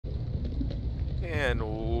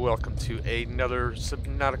And welcome to another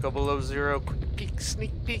Subnautica Below Zero quick peek,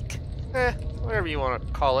 sneak peek, whatever you want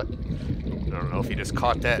to call it. I don't know if you just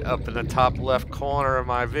caught that up in the top left corner of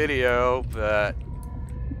my video, but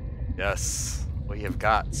yes, we have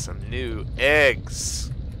got some new eggs.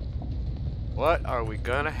 What are we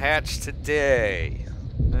gonna hatch today?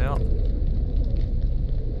 Well,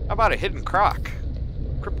 how about a hidden croc?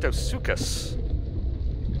 Cryptosuchus.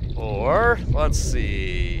 Or, let's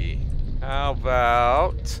see, how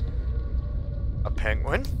about a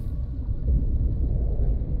penguin?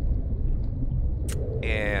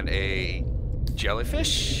 And a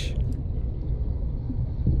jellyfish?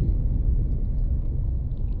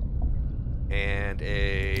 And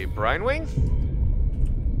a Brinewing?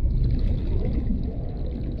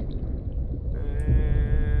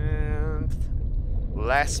 And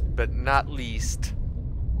last but not least,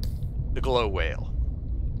 the glow whale.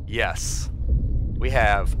 Yes, we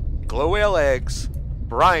have glow whale eggs,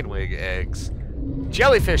 Brinewing eggs,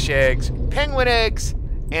 jellyfish eggs, penguin eggs,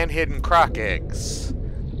 and hidden croc eggs.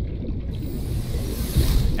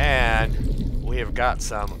 And we have got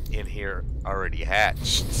some in here already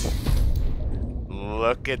hatched.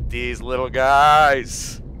 Look at these little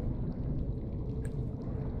guys.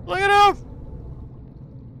 Look at them.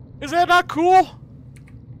 Is that not cool?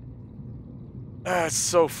 That's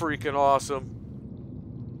so freaking awesome.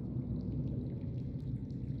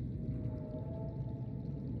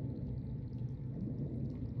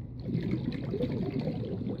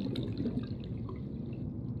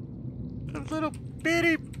 A little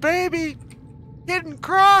bitty baby hidden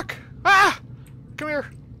croc. Ah! Come here.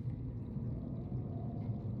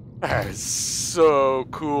 That is so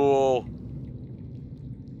cool.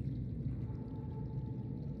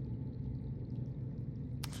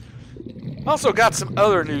 Also got some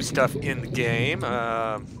other new stuff in the game.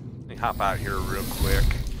 Let me hop out here real quick.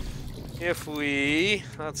 If we,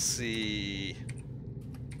 let's see.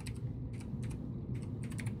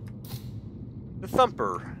 The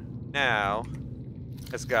Thumper now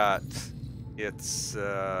has got its,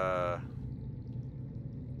 well,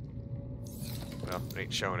 it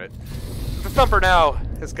ain't showing it. The Thumper now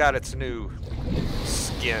has got its new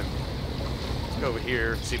skin. Let's go over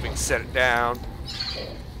here, see if we can set it down.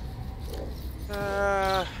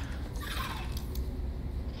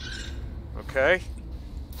 Okay.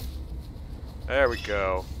 There we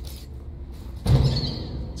go.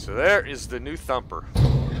 So there is the new Thumper.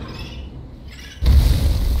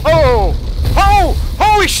 Oh! Oh!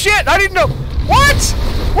 Holy shit! I didn't know. What?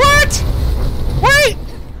 What? Wait!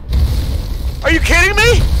 Are you kidding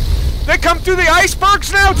me? They come through the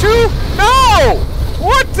icebergs now too? No!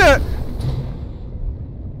 What the?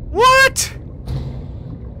 What?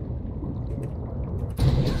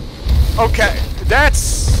 Okay,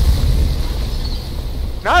 that's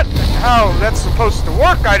not how that's supposed to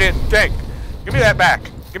work, I didn't think. Give me that back.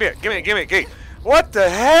 Give me it. What the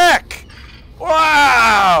heck?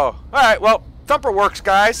 Wow! Alright, well, Thumper works,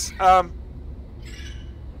 guys. Oh,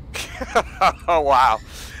 wow.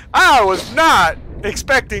 I was not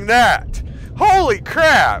expecting that. Holy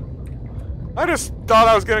crap. I just thought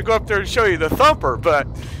I was going to go up there and show you the Thumper, but,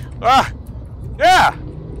 yeah.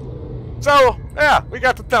 So, yeah, we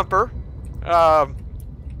got the Thumper. I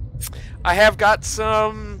have got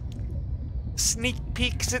some sneak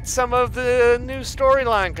peeks at some of the new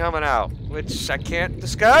storyline coming out, which I can't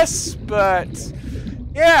discuss, but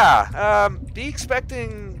yeah, be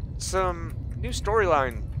expecting some new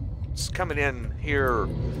storylines coming in here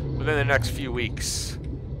within the next few weeks.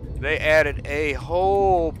 They added a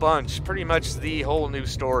whole bunch. Pretty much the whole new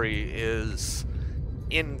story is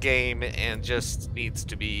in-game and just needs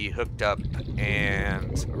to be hooked up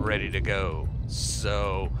and ready to go.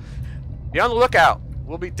 So be on the lookout.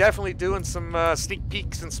 We'll be definitely doing some sneak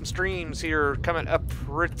peeks and some streams here coming up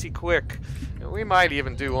pretty quick. We might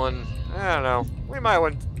even do one, I don't know, we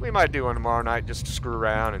might do one tomorrow night just to screw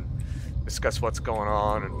around and discuss what's going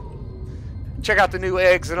on and check out the new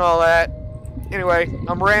eggs and all that. Anyway,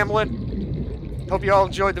 I'm rambling. Hope you all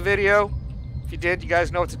enjoyed the video. If you did, you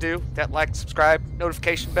guys know what to do. That like, subscribe,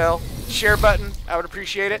 notification bell, share button. I would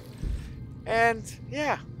appreciate it. And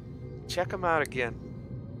yeah, check them out again.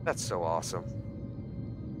 That's so awesome.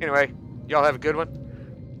 Anyway, y'all have a good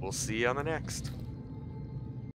one. We'll see you on the next.